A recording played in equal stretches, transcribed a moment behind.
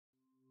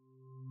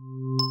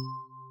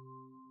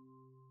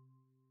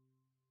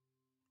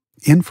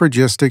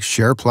Infragistics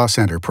SharePlus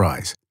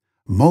Enterprise.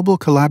 Mobile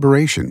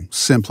collaboration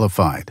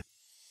simplified.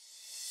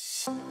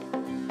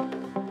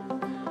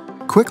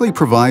 Quickly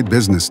provide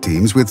business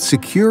teams with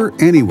secure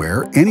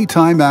anywhere,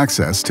 anytime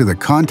access to the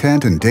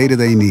content and data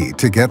they need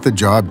to get the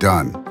job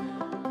done.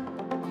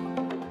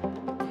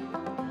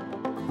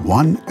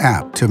 One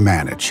app to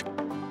manage.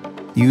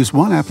 Use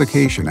one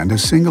application and a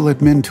single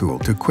admin tool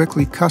to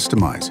quickly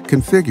customize,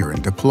 configure,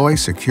 and deploy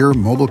secure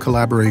mobile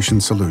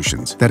collaboration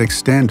solutions that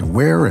extend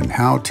where and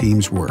how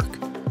teams work.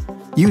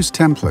 Use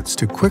templates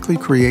to quickly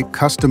create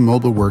custom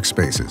mobile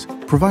workspaces,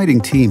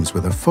 providing teams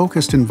with a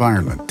focused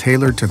environment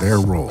tailored to their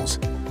roles.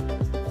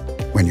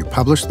 When you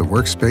publish the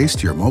workspace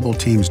to your mobile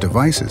team's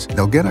devices,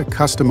 they'll get a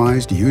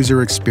customized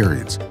user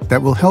experience that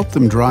will help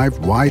them drive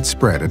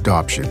widespread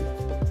adoption.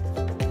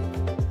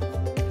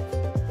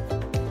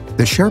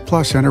 The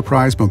SharePlus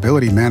Enterprise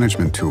Mobility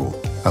Management tool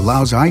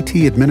allows IT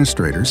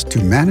administrators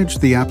to manage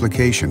the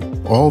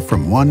application all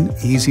from one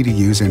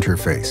easy-to-use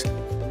interface.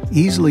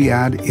 Easily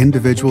add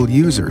individual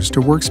users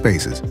to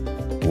workspaces,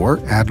 or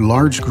add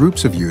large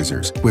groups of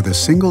users with a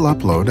single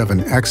upload of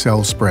an Excel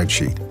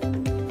spreadsheet.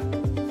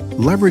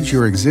 Leverage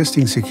your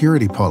existing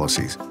security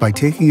policies by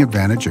taking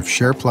advantage of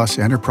SharePlus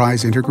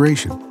Enterprise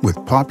integration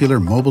with popular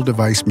mobile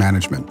device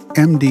management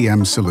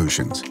 (MDM)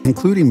 solutions,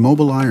 including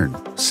Mobile Iron,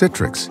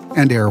 Citrix,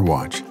 and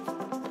AirWatch.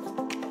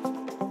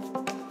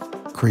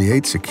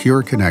 Create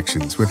secure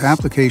connections with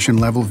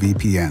application-level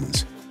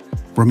VPNs.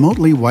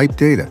 Remotely wipe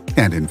data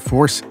and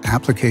enforce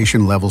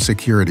application-level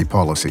security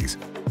policies.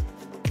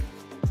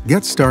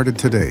 Get started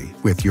today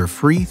with your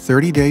free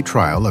 30-day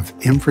trial of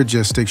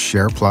Infragistics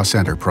SharePlus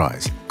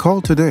Enterprise. Call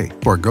today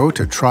or go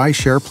to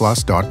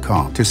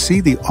tryshareplus.com to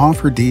see the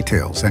offer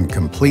details and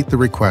complete the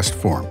request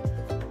form.